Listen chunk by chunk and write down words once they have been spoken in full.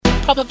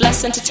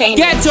Propabless Entertainment.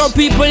 Ghetto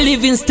people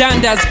living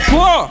standards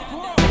poor.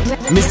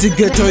 Mr.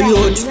 Ghetto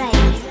Youth.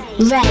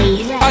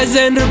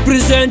 iZAINE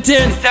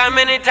representing.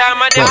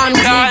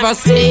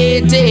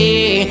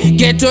 Devastating.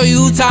 Ghetto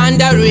youth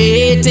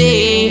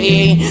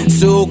underrated.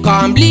 So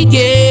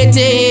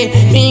complicated.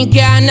 Me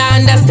can't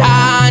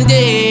understand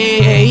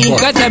it.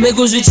 Ngatizame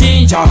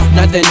kuzvichinja.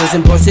 Nothing is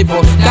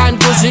impossible. Can't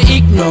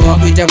kuzviignore.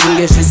 Kuita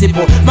kunge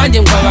zvisipo.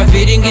 Manje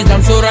mukavaviringidza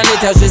musoro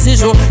anoita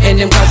zvisizvo.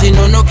 Ende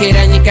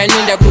mukazvinonokera nyika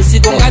inoenda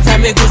kusiko.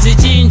 Ngatizame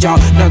kuzvichinja.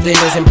 Nothing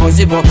is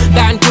impossible.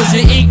 Can't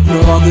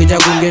kuzviignore. Kuita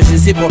kunge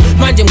zvisipo.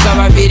 Manje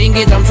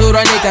mukavaviringidza musoro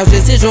anoita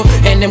zvisizvo.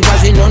 Ende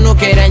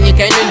mukazvinonokera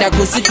nyika inoenda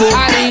kusiko.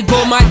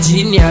 Ariko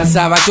magenius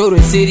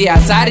avatorwe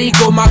serious.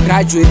 Ariko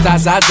magraduates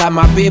azadza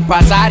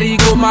mapapers.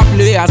 Ariko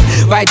maplayers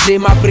vaitire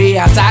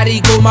maprayers.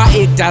 Ariko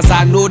maactors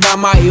anoda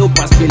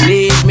mahelpers.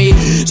 Believe me,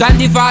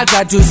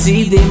 zvandifadza to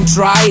see them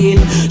trying.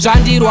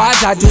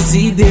 Zvandirwadza to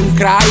see them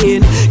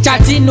crying.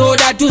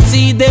 Chatinoda to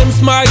see them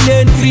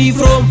smiling, free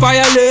from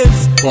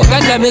violence.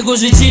 Ngatizame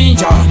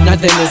kuzvichinja.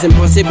 Nothing is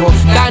impossible.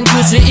 Can't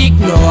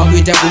kuzviignore.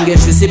 Kuita kunge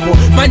zvisipo.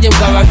 Manje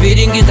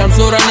mukavaviringidza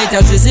musoro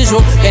anoita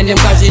zvisizvo. Ende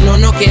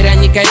mukazvinonokera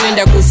nyika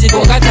inoenda kusiko.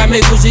 Ngatizame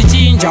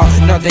kuzvichinja.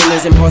 Nothing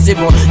is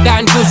impossible.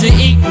 Can't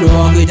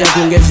kuzviignore. Kuita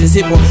kunge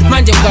zvisipo.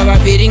 Manje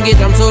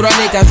mukavaviringidza musoro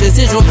anoita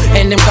zvisizvo.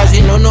 Ende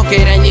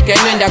mukazvinonokera nyika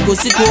inoenda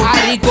kusiko.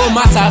 Ariko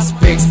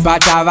masuspects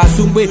but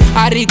havasungwe.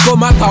 Ariko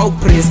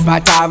maculprits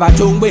but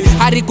havatongwe.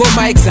 Ariko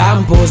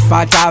maexamples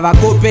but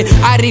havakope.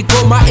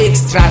 Ariko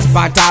maextras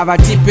but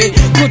havatipe.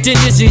 Kuti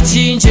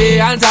ndizvichinje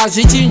hanzi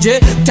hazvichinje.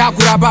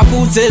 Takura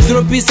papfudze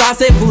zvinopisa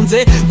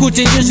sebvunze.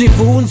 Kuti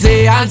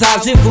ndizvibvunze hanzi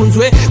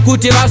hazvibvunzwe.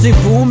 Kuti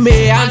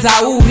vazvibvume hanzi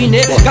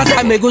hauhwine.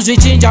 Ngatizame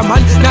kuzvichinja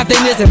man.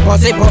 Nothing is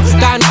impossible.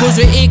 Can't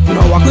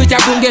kuzviignore. Kuita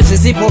kunge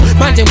zvisipo.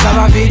 Manje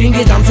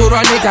mukavaviringidza musoro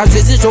anoita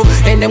zvisizvo.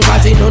 Ende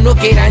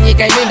mukazvinonokera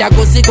nyika inoenda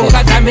kusiko.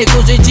 Ngatizame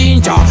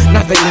kuzvichinja.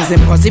 Nothing is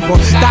impossible.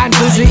 Can't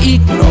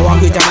kuzviignore.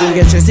 Kuita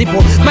kunge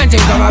zvisipo. Manje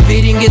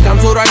mukavaviringidza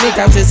musoro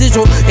anoita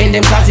zvisizvo.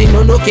 Ende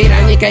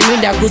mukazvinonokera nyika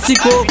inoenda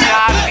kusiko.